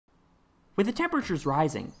With the temperatures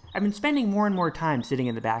rising, I've been spending more and more time sitting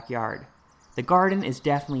in the backyard. The garden is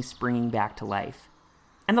definitely springing back to life.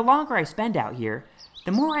 And the longer I spend out here,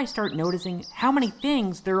 the more I start noticing how many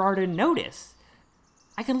things there are to notice.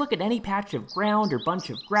 I can look at any patch of ground or bunch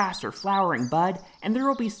of grass or flowering bud, and there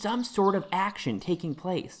will be some sort of action taking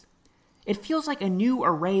place. It feels like a new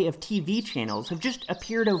array of TV channels have just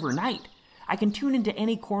appeared overnight. I can tune into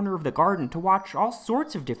any corner of the garden to watch all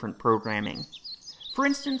sorts of different programming. For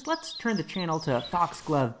instance, let's turn the channel to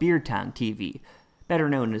Foxglove Beard Tongue TV, better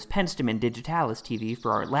known as Penstemon Digitalis TV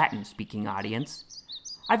for our Latin-speaking audience.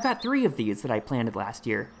 I've got 3 of these that I planted last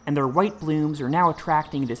year, and their white blooms are now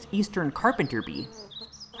attracting this eastern carpenter bee.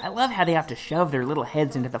 I love how they have to shove their little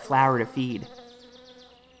heads into the flower to feed.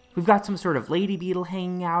 We've got some sort of lady beetle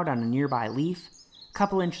hanging out on a nearby leaf. A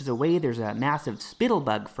couple inches away there's a massive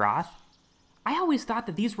spittlebug froth. I always thought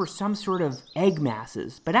that these were some sort of egg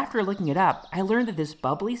masses, but after looking it up, I learned that this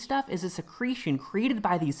bubbly stuff is a secretion created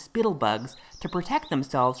by these spittlebugs to protect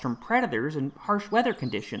themselves from predators and harsh weather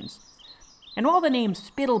conditions. And while the name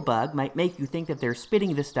spittlebug might make you think that they're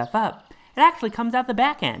spitting this stuff up, it actually comes out the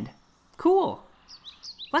back end. Cool.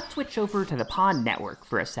 Let's switch over to the pond network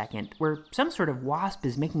for a second, where some sort of wasp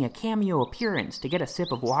is making a cameo appearance to get a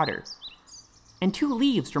sip of water. And 2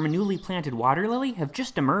 leaves from a newly planted water lily have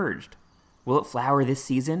just emerged. Will it flower this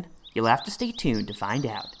season? You'll have to stay tuned to find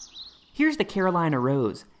out. Here's the Carolina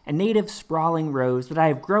rose, a native sprawling rose that I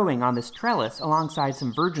have growing on this trellis alongside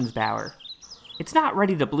some virgin's bower. It's not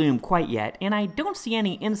ready to bloom quite yet, and I don't see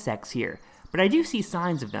any insects here, but I do see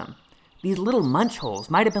signs of them. These little munch holes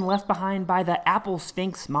might have been left behind by the apple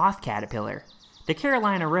sphinx moth caterpillar. The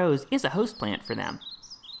Carolina rose is a host plant for them.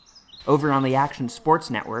 Over on the Action Sports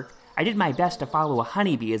Network, I did my best to follow a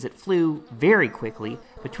honeybee as it flew, very quickly,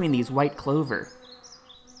 between these white clover.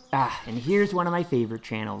 And here's one of my favorite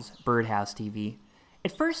channels, Birdhouse TV.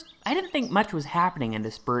 At first, I didn't think much was happening in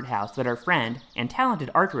this birdhouse that our friend and talented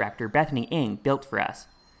art director Bethany Ng built for us.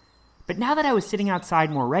 But now that I was sitting outside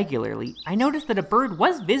more regularly, I noticed that a bird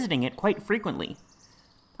was visiting it quite frequently.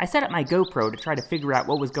 I set up my GoPro to try to figure out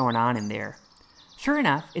what was going on in there. Sure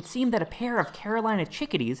enough, it seemed that a pair of Carolina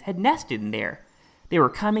chickadees had nested in there. They were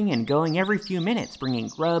coming and going every few minutes, bringing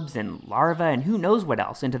grubs and larvae and who knows what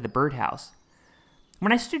else into the birdhouse.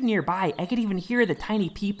 When I stood nearby, I could even hear the tiny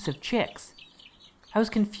peeps of chicks. I was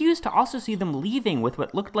confused to also see them leaving with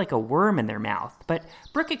what looked like a worm in their mouth, but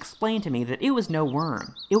Brooke explained to me that it was no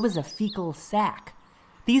worm. It was a fecal sac.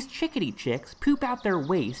 These chickadee chicks poop out their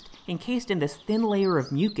waste encased in this thin layer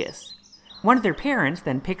of mucus. One of their parents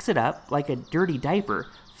then picks it up, like a dirty diaper,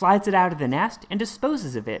 flies it out of the nest, and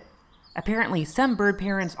disposes of it. Apparently, some bird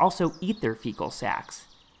parents also eat their fecal sacs.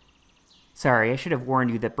 Sorry, I should have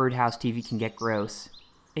warned you that Birdhouse TV can get gross.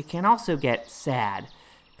 It can also get sad,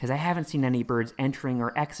 because I haven't seen any birds entering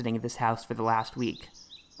or exiting this house for the last week.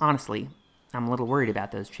 Honestly, I'm a little worried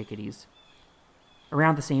about those chickadees.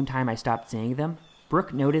 Around the same time I stopped seeing them,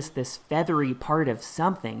 Brooke noticed this feathery part of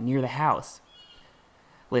something near the house.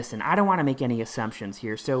 Listen, I don't want to make any assumptions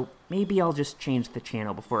here, so maybe I'll just change the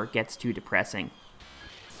channel before it gets too depressing.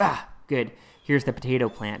 Good. Here's the potato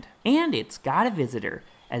plant. And it's got a visitor,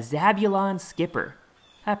 a Zabulon skipper.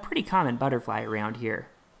 A pretty common butterfly around here.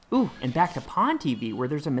 Ooh, and back to Pond TV, where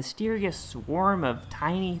there's a mysterious swarm of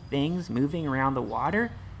tiny things moving around the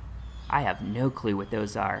water. I have no clue what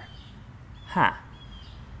those are.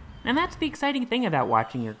 And that's the exciting thing about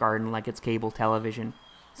watching your garden like it's cable television.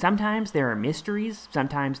 Sometimes there are mysteries,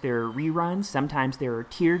 sometimes there are reruns, sometimes there are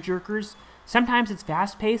tear-jerkers, sometimes it's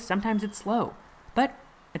fast-paced, sometimes it's slow. But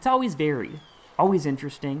it's always varied, always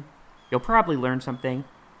interesting. You'll probably learn something.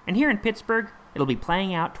 And here in Pittsburgh, it'll be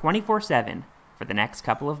playing out 24/7 for the next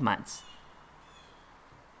couple of months.